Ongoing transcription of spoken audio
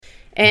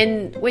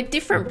And we're a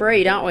different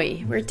breed, aren't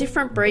we? We're a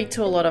different breed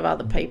to a lot of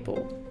other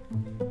people.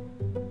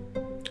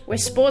 We're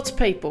sports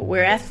people,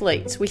 we're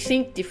athletes, we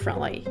think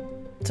differently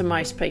to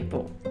most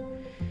people.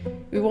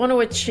 We want to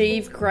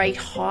achieve great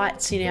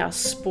heights in our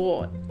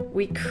sport.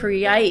 We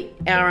create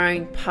our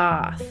own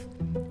path.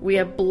 We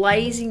are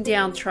blazing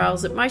down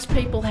trails that most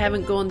people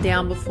haven't gone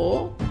down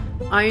before.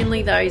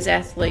 Only those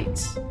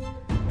athletes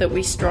that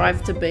we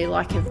strive to be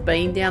like have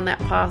been down that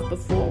path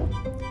before.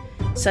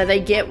 So they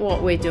get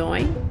what we're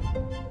doing.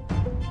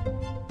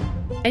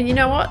 And you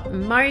know what?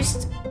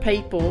 Most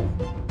people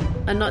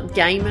are not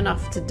game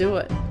enough to do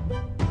it.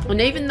 And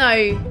even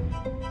though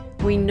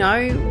we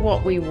know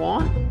what we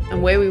want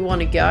and where we want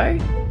to go,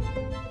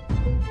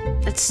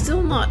 it's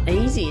still not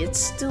easy. It's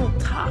still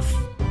tough.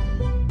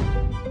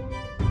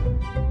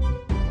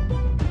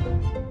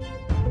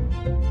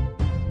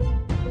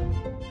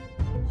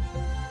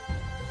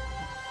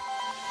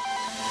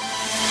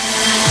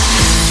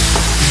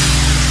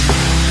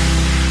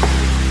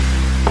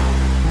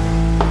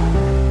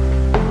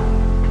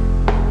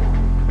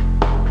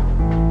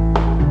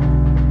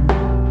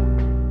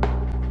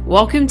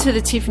 Welcome to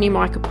the Tiffany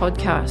Micah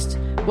podcast.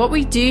 What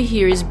we do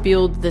here is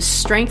build the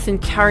strength and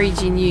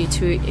courage in you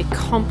to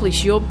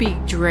accomplish your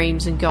big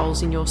dreams and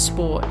goals in your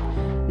sport.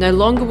 No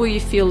longer will you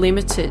feel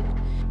limited.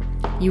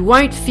 You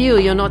won't feel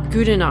you're not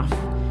good enough.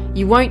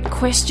 You won't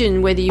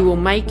question whether you will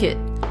make it.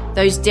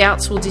 Those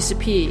doubts will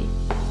disappear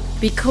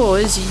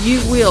because you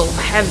will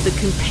have the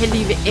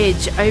competitive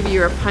edge over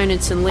your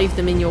opponents and leave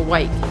them in your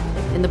wake.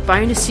 And the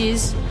bonus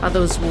is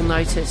others will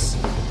notice.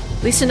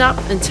 Listen up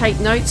and take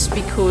notes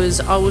because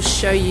I will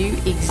show you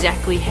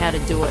exactly how to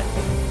do it.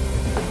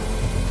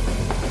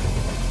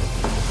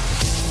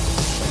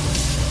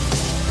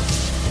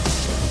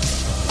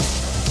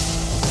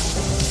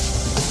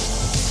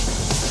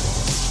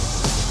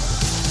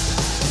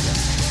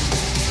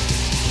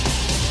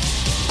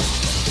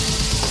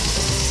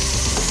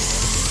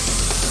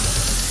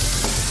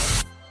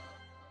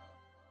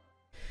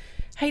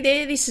 Hey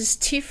there, this is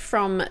Tiff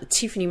from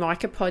Tiffany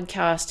Micah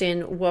Podcast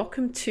and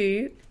welcome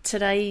to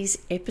today's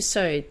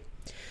episode.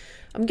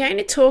 I'm going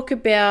to talk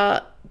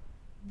about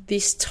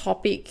this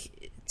topic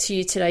to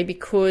you today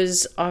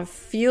because I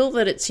feel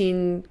that it's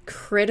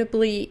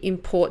incredibly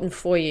important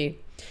for you.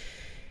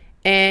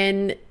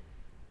 And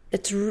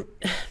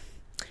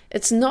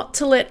it's not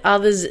to let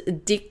others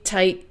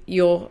dictate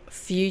your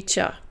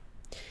future.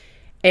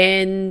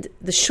 And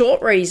the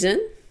short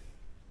reason,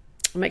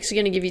 I'm actually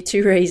going to give you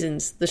two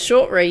reasons. The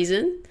short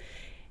reason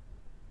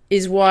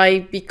is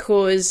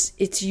because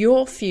it's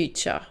your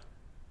future.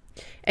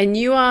 And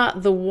you are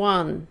the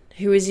one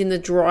who is in the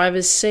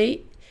driver's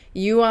seat.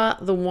 You are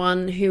the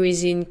one who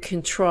is in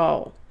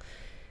control.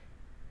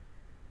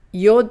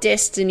 Your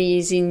destiny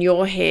is in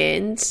your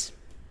hands.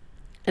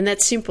 And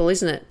that's simple,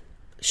 isn't it?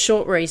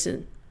 Short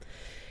reason.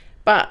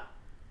 But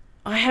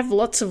I have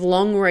lots of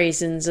long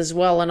reasons as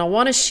well. And I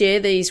want to share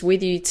these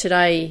with you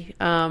today,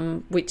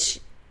 which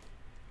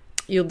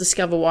you'll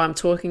discover why I'm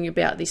talking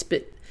about this.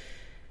 But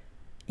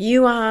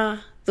you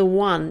are the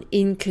one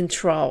in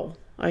control,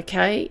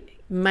 okay?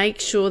 Make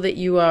sure that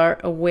you are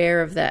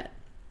aware of that.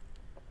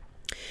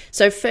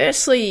 So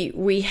firstly,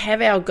 we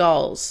have our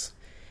goals.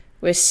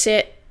 We're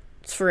set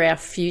for our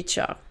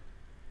future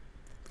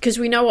because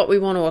we know what we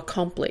want to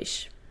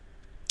accomplish.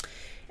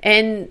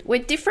 And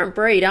we're a different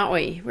breed, aren't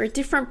we? We're a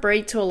different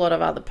breed to a lot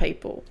of other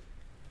people.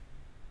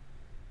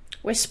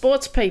 We're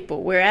sports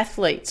people. We're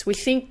athletes. We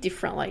think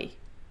differently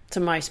to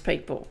most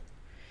people.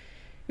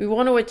 We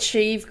want to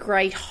achieve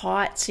great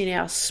heights in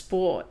our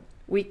sport.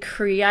 We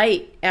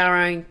create our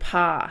own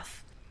path.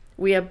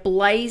 We are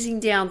blazing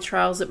down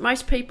trails that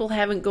most people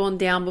haven't gone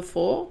down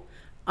before.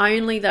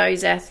 Only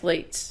those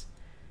athletes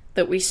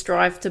that we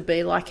strive to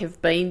be like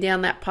have been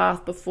down that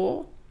path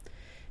before.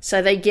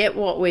 So they get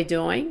what we're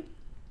doing.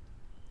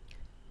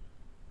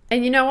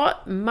 And you know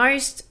what?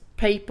 Most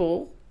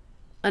people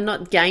are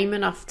not game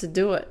enough to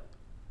do it.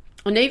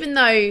 And even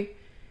though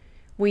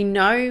we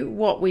know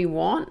what we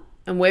want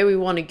and where we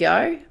want to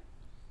go,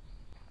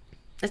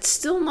 it's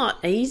still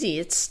not easy.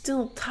 It's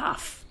still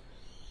tough.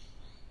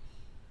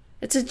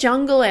 It's a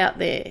jungle out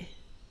there.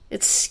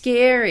 It's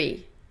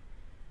scary,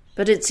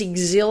 but it's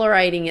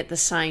exhilarating at the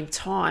same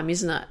time,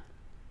 isn't it?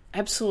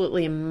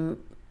 Absolutely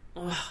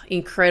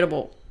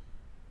incredible.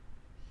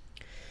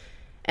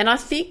 And I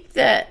think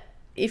that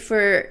if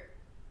we're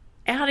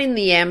out in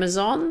the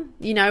Amazon,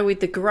 you know, with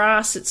the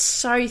grass, it's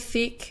so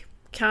thick,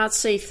 can't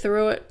see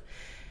through it.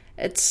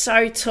 It's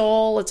so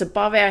tall, it's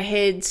above our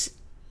heads.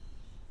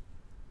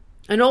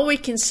 And all we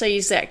can see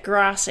is that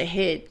grass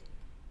ahead.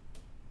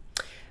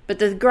 But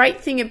the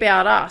great thing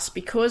about us,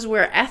 because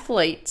we're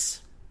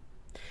athletes,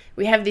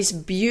 we have this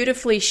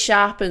beautifully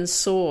sharpened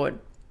sword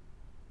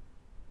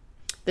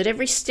that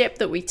every step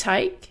that we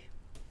take,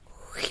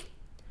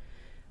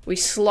 we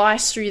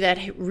slice through that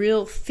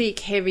real thick,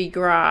 heavy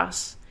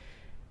grass,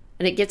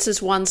 and it gets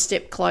us one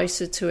step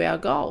closer to our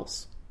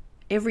goals.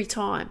 Every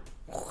time.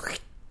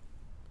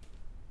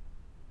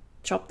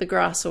 Chop the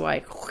grass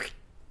away.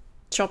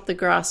 Chop the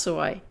grass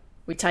away.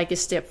 We take a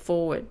step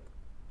forward.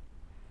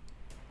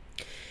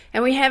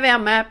 And we have our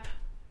map,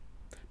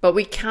 but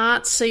we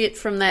can't see it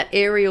from that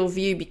aerial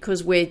view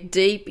because we're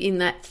deep in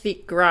that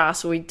thick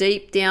grass, or we're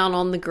deep down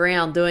on the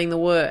ground doing the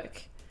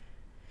work.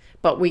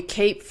 But we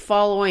keep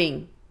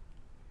following.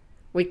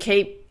 We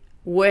keep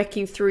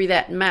working through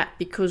that map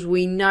because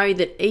we know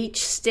that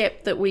each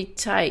step that we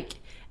take,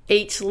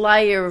 each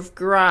layer of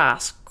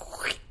grass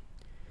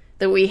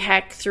that we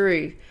hack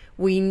through,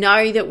 we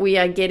know that we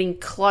are getting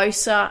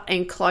closer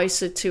and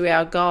closer to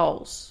our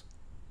goals.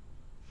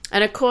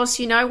 And of course,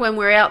 when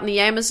we're out in the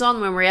Amazon,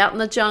 when we're out in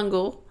the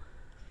jungle,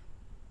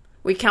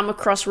 we come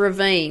across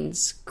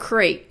ravines,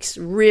 creeks,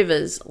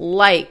 rivers,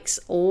 lakes,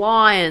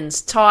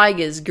 lions,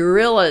 tigers,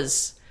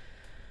 gorillas,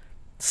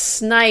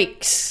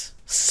 snakes,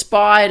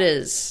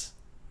 spiders,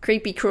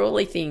 creepy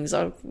crawly things.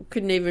 I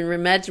couldn't even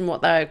imagine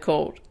what they were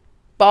called.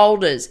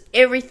 Boulders,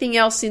 everything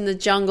else in the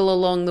jungle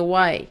along the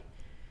way.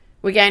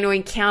 We're going to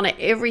encounter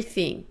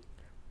everything.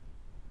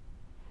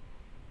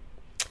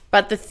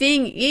 But the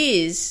thing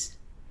is,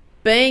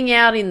 being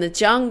out in the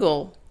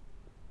jungle,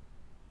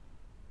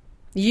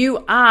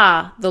 you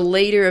are the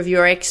leader of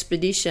your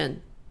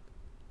expedition.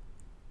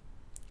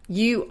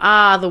 You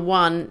are the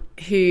one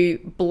who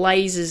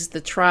blazes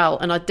the trail,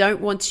 and I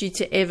don't want you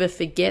to ever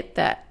forget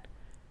that.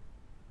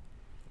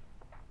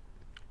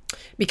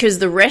 Because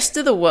the rest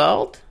of the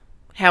world,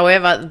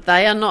 however,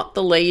 they are not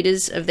the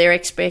leaders of their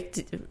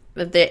expedition.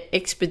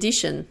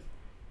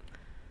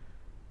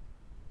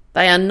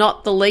 They are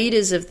not the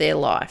leaders of their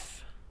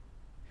life.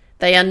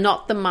 They are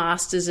not the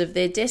masters of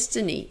their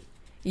destiny.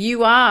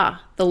 You are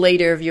the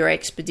leader of your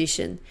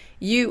expedition.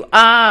 You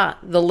are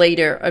the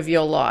leader of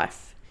your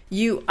life.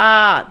 You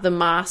are the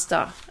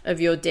master of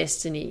your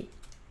destiny.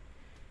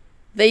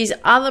 These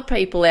other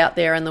people out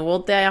there in the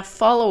world, they are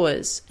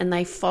followers, and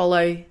they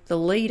follow the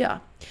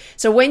leader.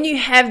 So when you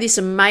have this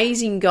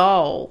amazing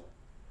goal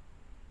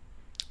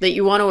that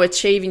you want to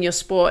achieve in your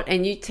sport,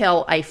 and you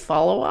tell a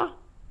follower,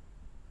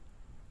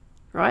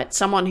 right?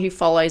 Someone who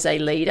follows a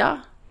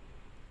leader,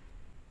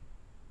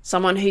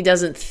 someone who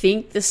doesn't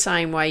think the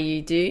same way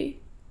you do,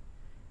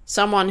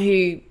 someone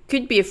who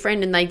could be a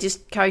friend and they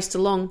just coast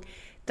along,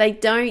 they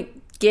don't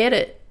get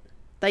it.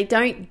 They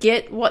don't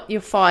get what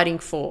you're fighting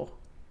for.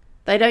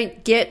 They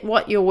don't get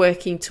what you're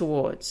working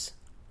towards.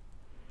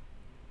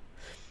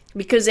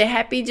 Because they're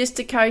happy just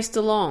to coast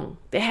along.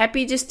 They're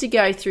happy just to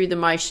go through the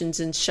motions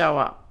and show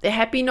up. They're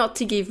happy not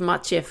to give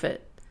much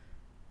effort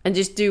and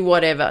just do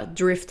whatever,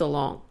 drift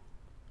along.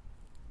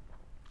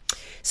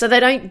 So they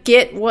don't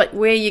get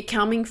where you're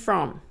coming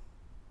from.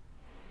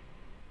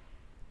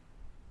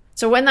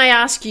 So when they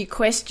ask you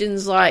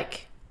questions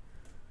like,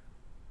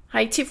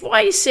 hey Tiff,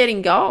 why are you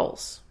setting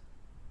goals?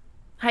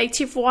 Hey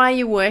Tiff, why are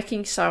you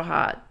working so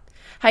hard?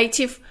 Hey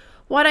Tiff,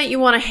 why don't you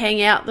want to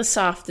hang out this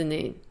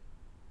afternoon?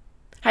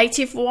 Hey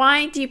Tiff,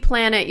 why do you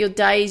plan out your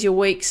days, your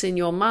weeks and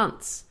your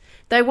months?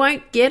 They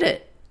won't get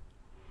it.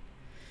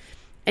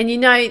 And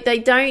they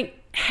don't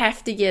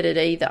have to get it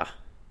either,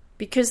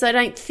 because they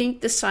don't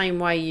think the same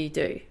way you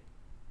do.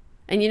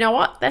 And you know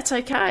what? That's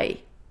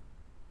okay.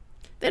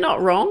 They're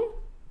not wrong.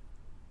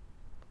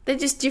 They're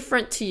just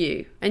different to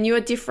you, and you are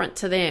different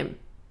to them.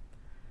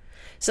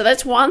 So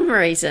that's one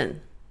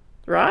reason,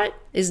 right?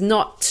 Is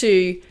not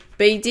to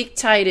be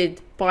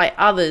dictated by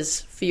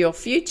others for your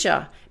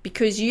future,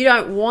 because you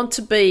don't want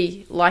to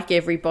be like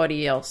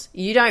everybody else.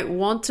 You don't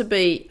want to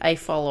be a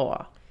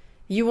follower.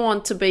 You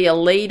want to be a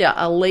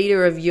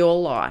leader of your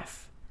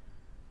life.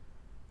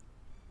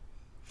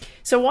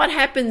 So what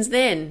happens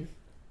then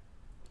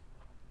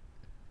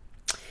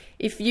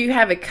if you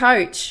have a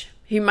coach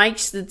who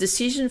makes the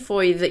decision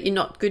for you that you're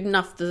not good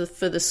enough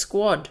for the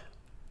squad?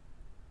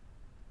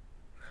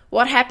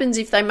 What happens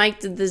if they make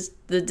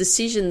the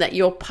decision that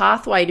your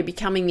pathway to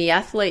becoming the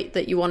athlete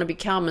that you want to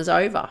become is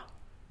over?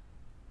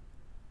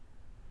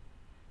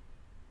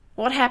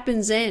 What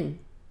happens then?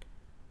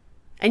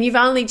 And you've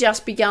only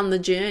just begun the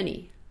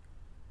journey.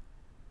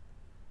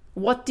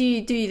 What do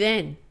you do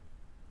then?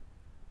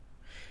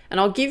 And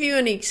I'll give you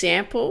an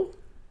example.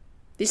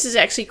 This is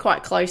actually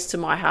quite close to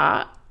my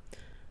heart.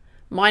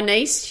 My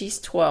niece, she's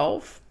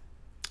 12.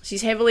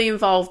 She's heavily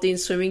involved in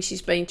swimming.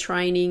 She's been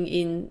training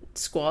in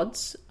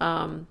squads,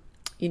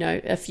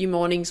 a few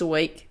mornings a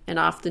week and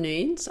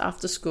afternoons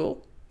after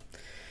school.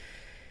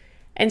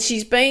 And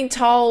she's been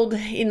told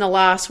in the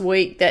last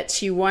week that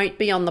she won't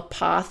be on the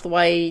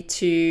pathway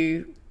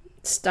to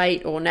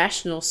state or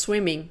national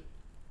swimming.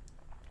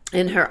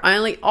 And her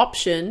only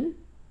option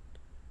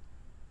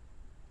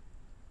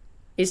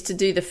is to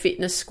do the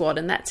fitness squad,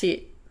 and that's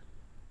it.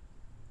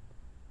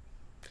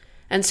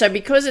 And so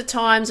because her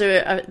times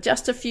are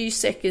just a few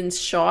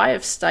seconds shy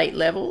of state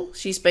level,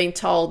 she's been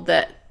told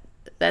that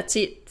that's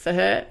it for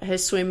her. Her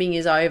swimming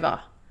is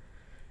over.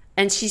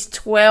 And she's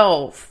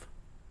 12.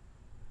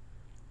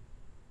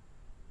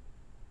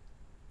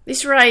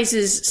 This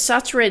raises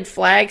such red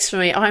flags for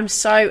me. I'm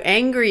so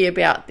angry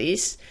about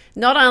this,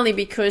 not only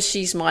because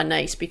she's my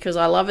niece, because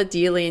I love her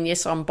dearly, and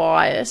yes, I'm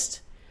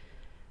biased,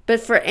 but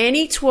for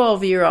any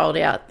 12-year-old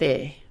out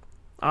there.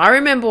 I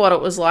remember what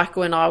it was like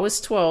when I was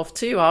 12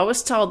 too. I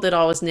was told that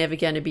I was never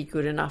going to be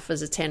good enough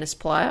as a tennis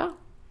player.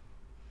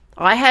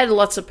 I had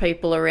lots of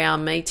people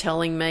around me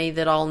telling me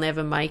that I'll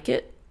never make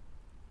it,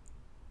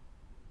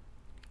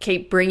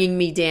 keep bringing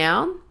me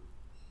down.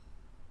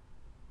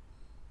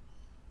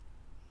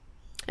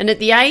 And at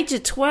the age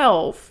of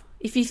 12,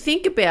 if you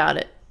think about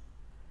it,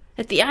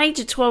 at the age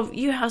of 12,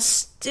 you are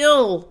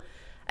still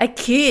a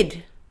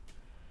kid.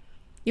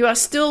 You are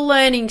still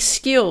learning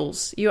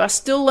skills. You are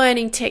still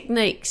learning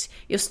techniques.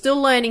 You're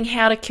still learning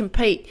how to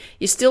compete.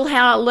 You're still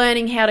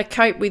learning how to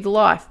cope with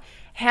life,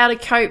 how to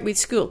cope with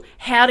school,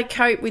 how to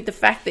cope with the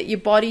fact that your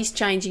body's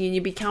changing and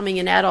you're becoming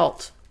an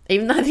adult,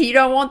 even though you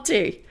don't want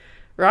to,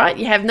 right?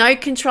 You have no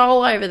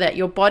control over that.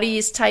 Your body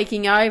is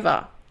taking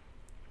over.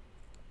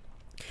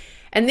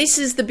 And this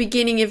is the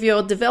beginning of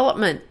your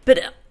development. But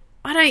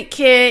I don't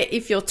care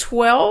if you're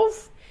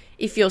 12,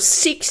 if you're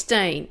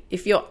 16,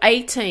 if you're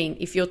 18,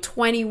 if you're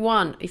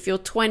 21, if you're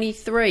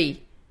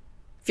 23,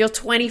 if you're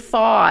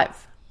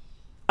 25.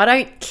 I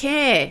don't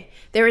care.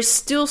 There is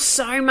still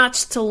so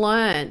much to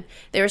learn.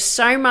 There is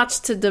so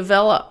much to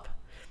develop.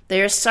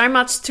 There is so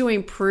much to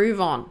improve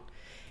on.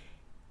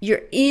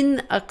 You're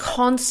in a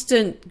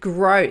constant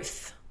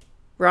growth,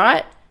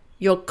 right?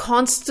 You're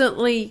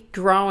constantly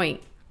growing.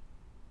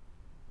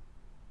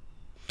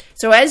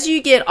 So as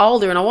you get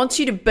older, and I want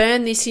you to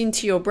burn this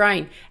into your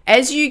brain,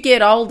 as you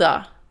get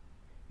older,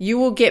 you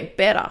will get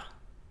better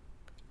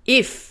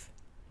if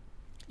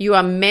you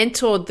are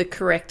mentored the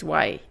correct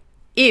way,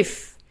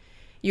 if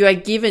you are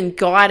given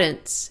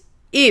guidance,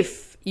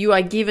 if you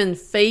are given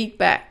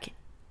feedback,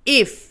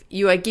 if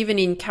you are given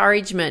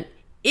encouragement,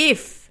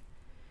 if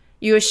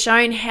you are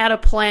shown how to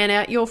plan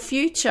out your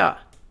future.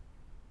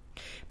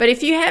 But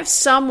if you have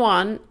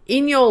someone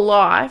in your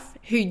life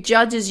who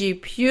judges you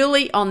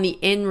purely on the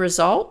end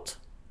result,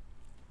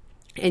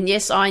 and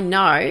yes, I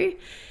know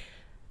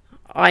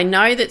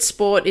that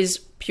sport is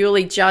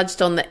purely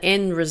judged on the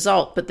end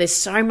result, but there's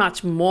so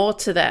much more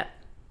to that,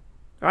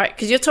 right?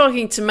 Because you're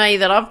talking to me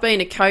that I've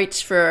been a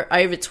coach for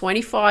over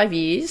 25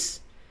 years.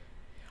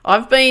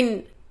 I've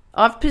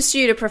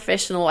pursued a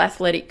professional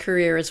athletic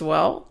career as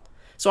well.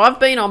 So I've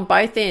been on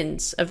both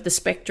ends of the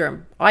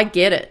spectrum. I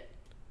get it.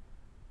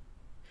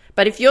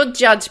 But if you're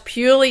judged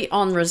purely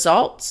on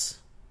results,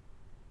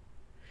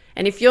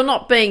 and if you're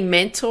not being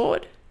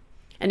mentored,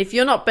 and if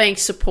you're not being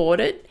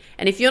supported,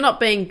 and if you're not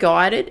being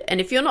guided,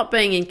 and if you're not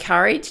being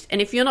encouraged,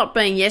 and if you're not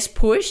being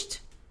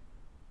pushed,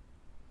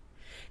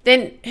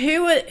 then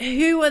who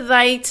are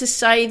they to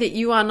say that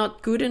you are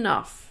not good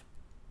enough?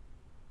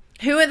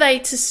 Who are they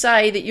to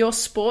say that your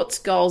sports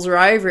goals are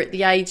over at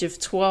the age of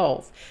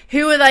 12?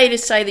 Who are they to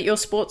say that your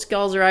sports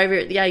goals are over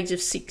at the age of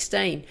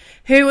 16?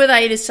 Who are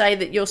they to say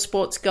that your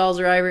sports goals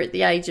are over at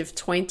the age of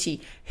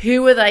 20?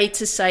 Who are they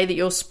to say that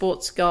your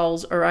sports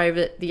goals are over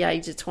at the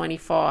age of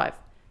 25?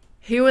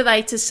 Who are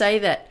they to say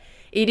that?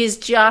 It is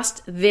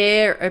just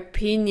their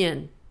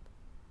opinion.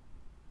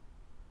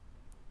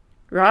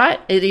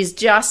 Right? It is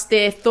just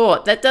their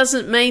thought. That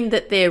doesn't mean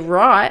that they're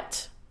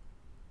right.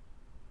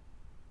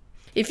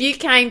 If you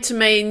came to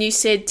me and you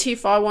said,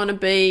 Tiff, I want to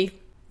be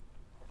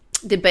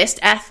the best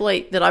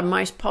athlete that I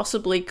most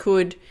possibly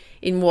could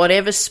in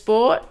whatever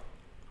sport,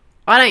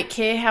 I don't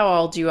care how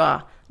old you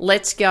are.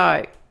 Let's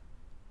go.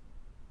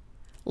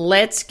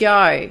 Let's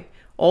go.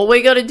 All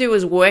we got to do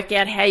is work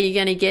out how you're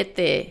going to get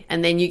there,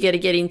 and then you got to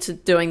get into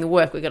doing the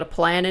work. We've got to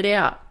plan it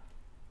out.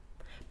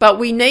 But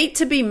we need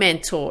to be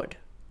mentored.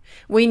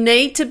 We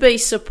need to be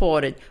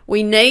supported.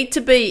 We need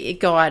to be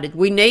guided.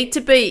 We need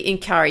to be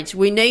encouraged.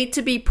 We need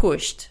to be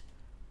pushed.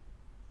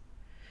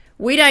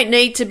 We don't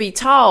need to be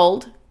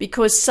told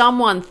because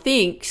someone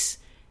thinks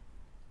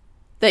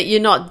that you're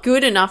not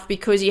good enough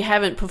because you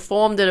haven't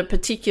performed at a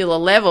particular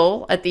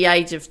level at the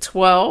age of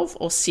 12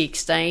 or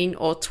 16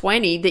 or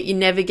 20 that you're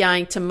never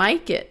going to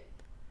make it.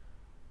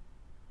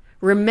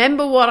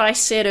 Remember what I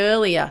said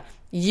earlier.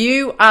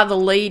 You are the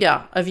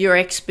leader of your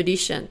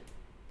expedition.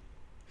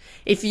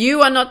 If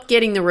you are not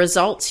getting the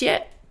results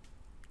yet,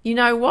 you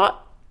know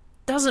what?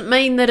 Doesn't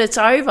mean that it's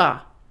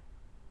over.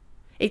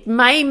 It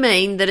may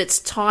mean that it's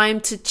time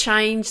to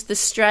change the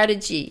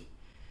strategy,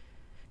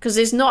 because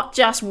there's not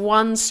just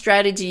one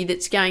strategy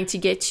that's going to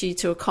get you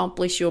to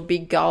accomplish your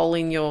big goal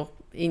in your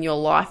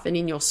life and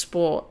in your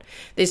sport.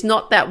 There's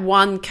not that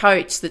one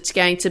coach that's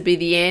going to be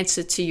the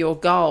answer to your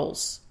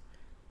goals.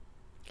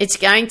 It's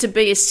going to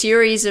be a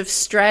series of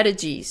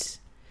strategies.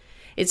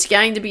 It's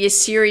going to be a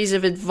series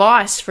of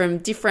advice from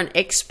different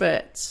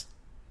experts.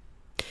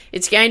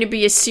 It's going to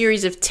be a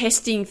series of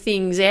testing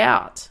things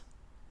out.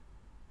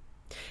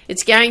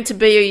 It's going to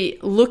be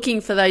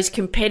looking for those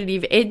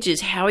competitive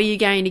edges. How are you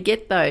going to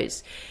get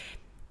those?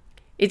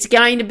 It's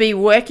going to be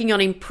working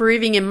on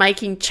improving and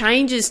making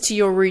changes to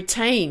your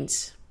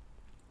routines.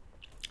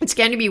 It's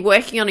going to be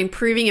working on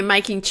improving and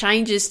making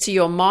changes to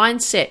your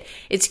mindset.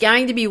 It's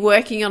going to be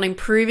working on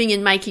improving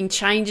and making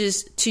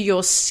changes to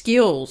your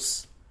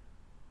skills.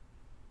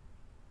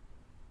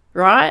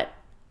 Right?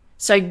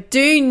 So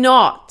do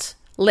not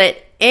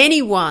let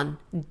anyone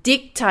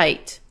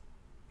dictate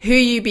who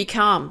you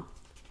become.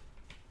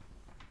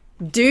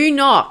 Do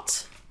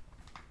not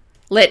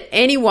let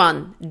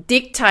anyone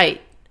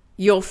dictate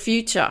your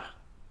future.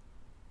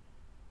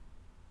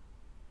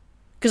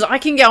 Because I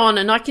can go on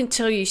and I can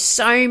tell you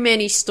so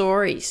many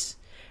stories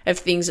of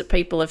things that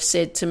people have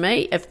said to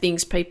me, of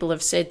things people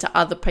have said to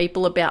other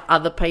people about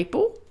other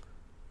people,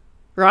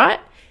 right?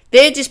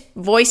 They're just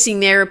voicing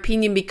their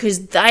opinion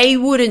because they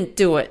wouldn't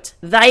do it.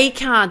 They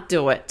can't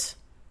do it.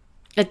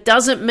 It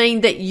doesn't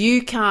mean that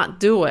you can't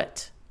do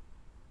it.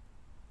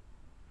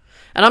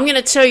 And I'm going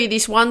to tell you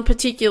this one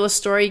particular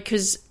story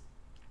because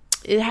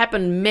it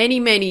happened many,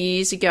 many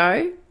years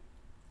ago,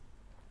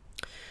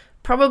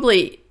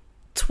 probably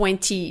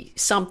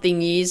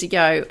 20-something years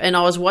ago, and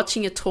I was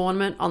watching a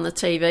tournament on the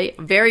TV.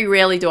 Very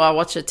rarely do I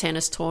watch a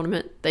tennis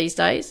tournament these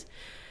days,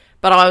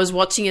 but I was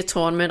watching a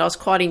tournament. I was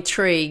quite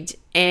intrigued,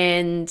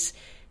 and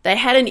they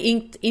had an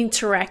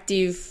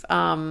interactive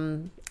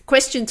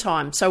question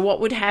time. So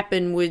what would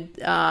happen would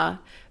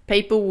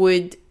people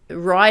would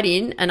write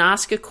in and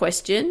ask a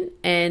question,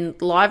 and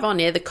live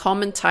on air, the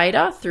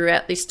commentator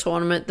throughout this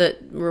tournament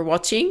that we're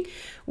watching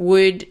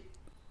would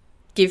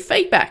give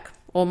feedback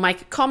or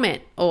make a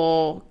comment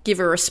or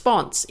give a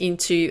response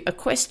into a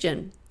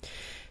question.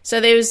 So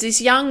there was this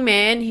young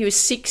man, he was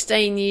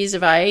 16 years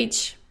of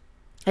age,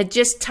 had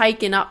just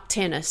taken up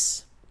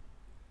tennis.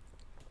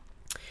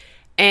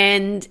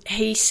 And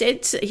he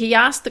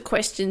asked the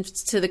question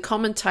to the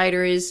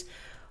commentator is,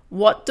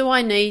 what do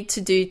I need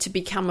to do to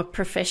become a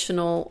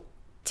professional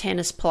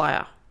tennis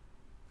player?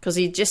 Because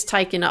he'd just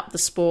taken up the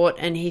sport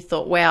and he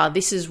thought, wow,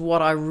 this is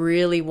what I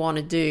really want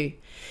to do.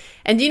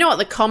 And do you know what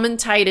the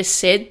commentator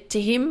said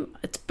to him?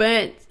 It's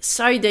burnt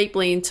so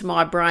deeply into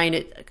my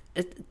brain.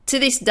 To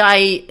this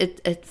day,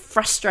 it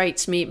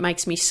frustrates me. It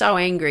makes me so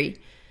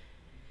angry.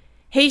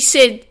 He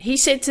said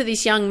to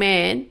this young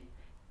man,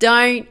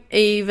 don't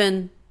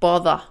even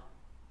bother.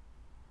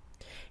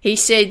 He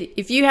said,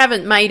 if you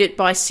haven't made it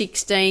by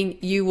 16,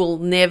 you will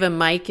never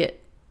make it.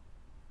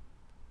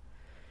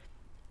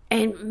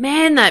 And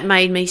man, that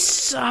made me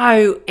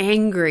so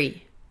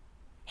angry.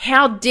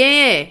 How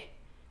dare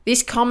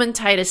this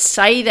commentator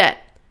say that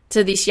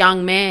to this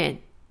young man?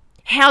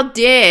 How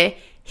dare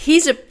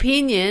his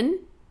opinion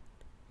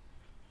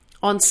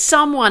on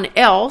someone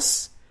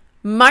else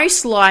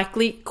most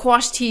likely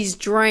quashed his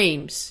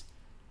dreams?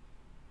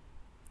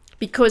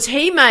 Because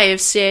he may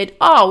have said,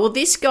 oh, well,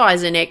 this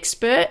guy's an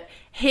expert.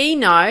 He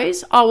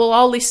knows. Oh, well,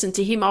 I'll listen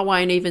to him. I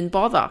won't even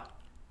bother.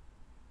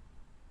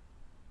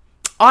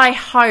 I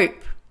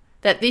hope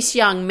that this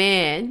young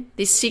man,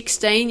 this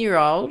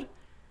 16-year-old,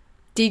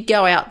 did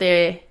go out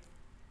there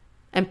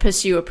and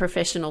pursue a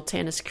professional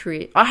tennis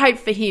career. I hope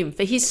for him,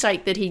 for his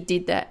sake, that he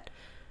did that.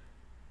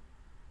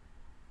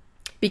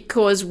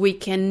 Because we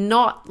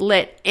cannot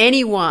let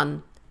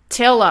anyone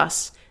tell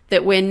us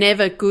that we're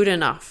never good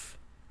enough.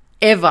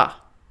 Ever.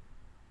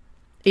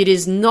 It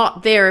is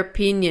not their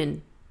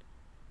opinion.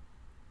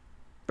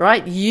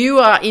 Right? You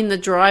are in the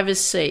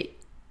driver's seat.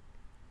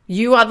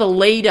 You are the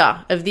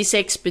leader of this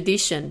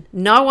expedition.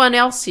 No one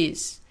else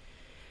is.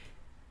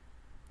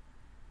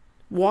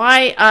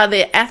 Why are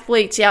there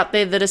athletes out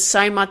there that are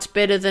so much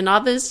better than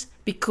others?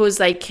 Because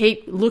they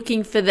keep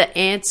looking for the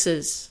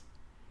answers.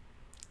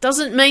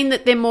 Doesn't mean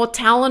that they're more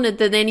talented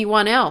than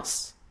anyone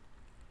else.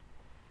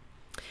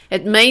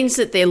 It means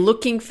that they're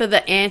looking for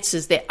the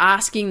answers. They're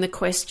asking the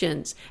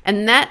questions.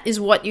 And that is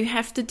what you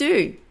have to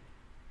do.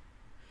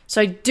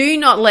 So do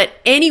not let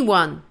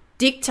anyone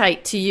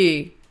dictate to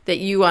you that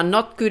you are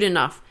not good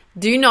enough.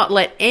 Do not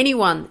let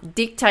anyone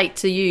dictate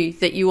to you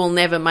that you will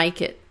never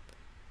make it.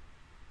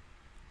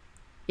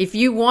 If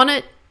you want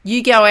it,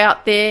 you go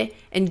out there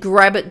and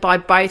grab it by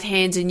both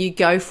hands and you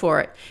go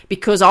for it.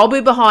 Because I'll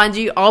be behind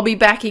you. I'll be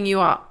backing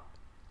you up.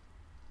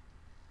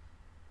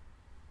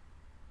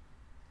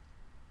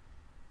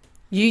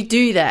 You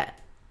do that.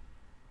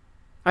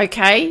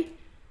 Okay?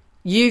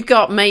 You've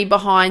got me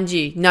behind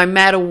you no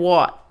matter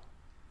what.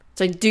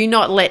 So do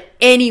not let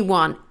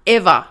anyone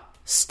ever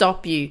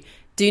stop you.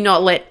 Do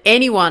not let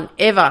anyone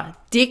ever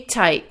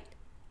dictate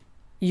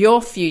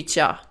your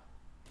future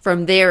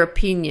from their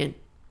opinion.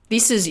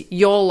 This is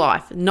your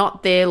life,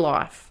 not their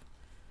life.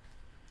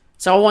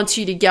 So I want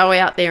you to go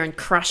out there and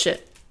crush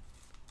it.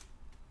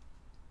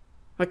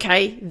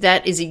 Okay?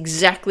 That is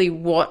exactly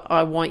what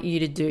I want you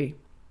to do.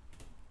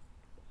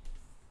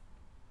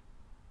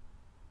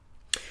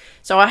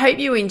 So I hope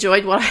you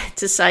enjoyed what I had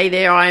to say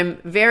there. I am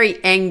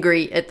very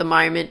angry at the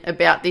moment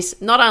about this,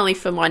 not only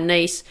for my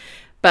niece,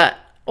 but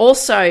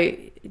also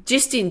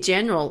just in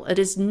general. It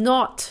is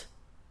not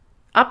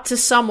up to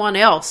someone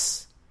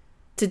else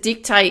to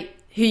dictate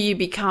who you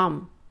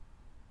become.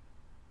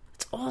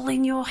 It's all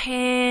in your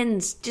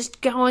hands.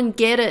 Just go and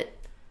get it.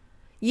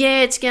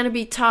 Yeah, it's going to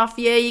be tough.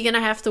 Yeah, you're going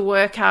to have to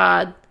work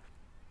hard.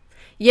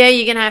 Yeah,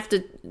 you're going to have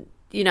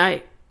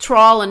to,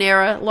 trial and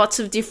error, lots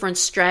of different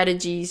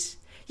strategies.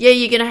 Yeah,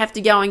 you're going to have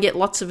to go and get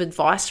lots of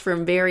advice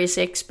from various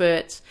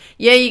experts.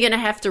 Yeah, you're going to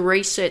have to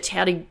research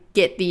how to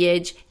get the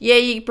edge. Yeah,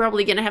 you're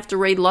probably going to have to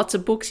read lots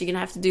of books. You're going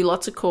to have to do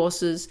lots of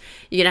courses.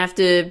 You're going to have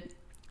to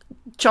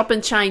chop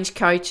and change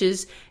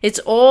coaches. It's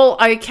all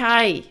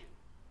okay.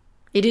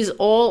 It is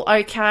all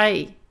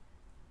okay.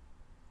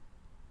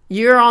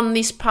 You're on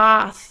this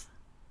path.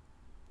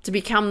 to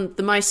become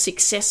the most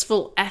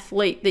successful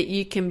athlete that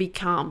you can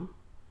become.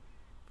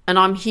 And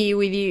I'm here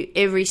with you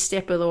every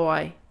step of the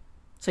way.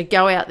 So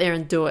go out there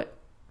and do it.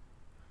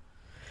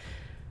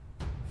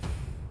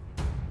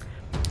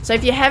 So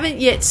if you haven't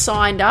yet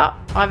signed up,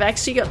 I've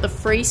actually got the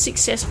free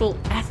Successful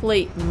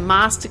Athlete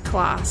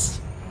Masterclass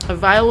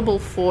available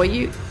for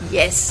you.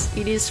 Yes,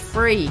 it is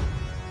free.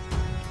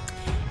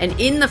 And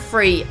in the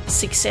free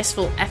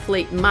Successful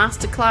Athlete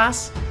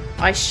Masterclass,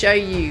 I show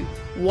you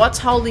what's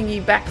holding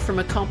you back from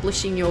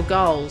accomplishing your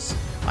goals.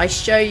 I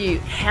show you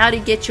how to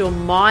get your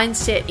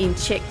mindset in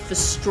check for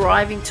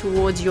striving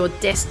towards your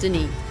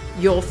destiny,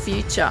 your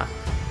future.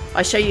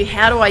 I show you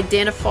how to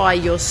identify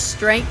your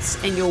strengths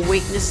and your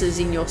weaknesses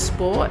in your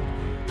sport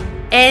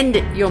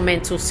and your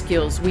mental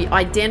skills. We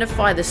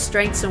identify the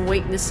strengths and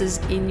weaknesses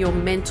in your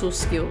mental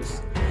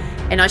skills.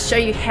 And I show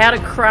you how to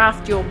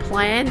craft your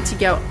plan to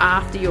go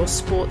after your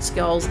sports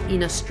goals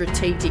in a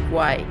strategic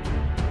way.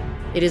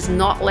 It is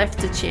not left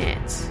to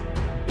chance.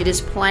 It is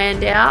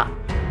planned out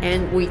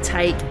and we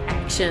take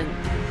action.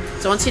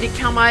 So I want you to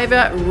come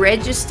over,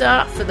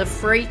 register for the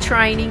free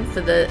training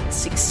for the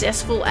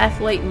Successful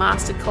Athlete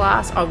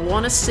Masterclass. I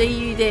want to see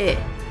you there.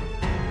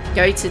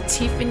 Go to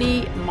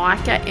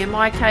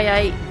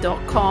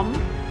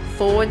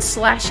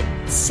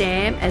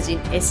tiffanymica.com/Sam, as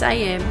in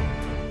SAM.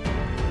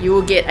 You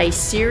will get a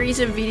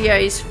series of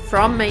videos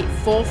from me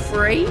for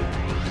free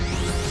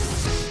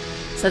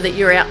so that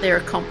you're out there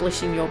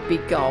accomplishing your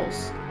big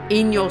goals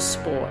in your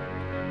sport.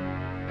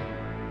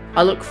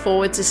 I look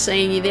forward to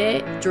seeing you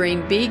there.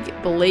 Dream big,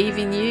 believe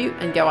in you,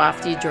 and go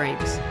after your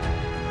dreams.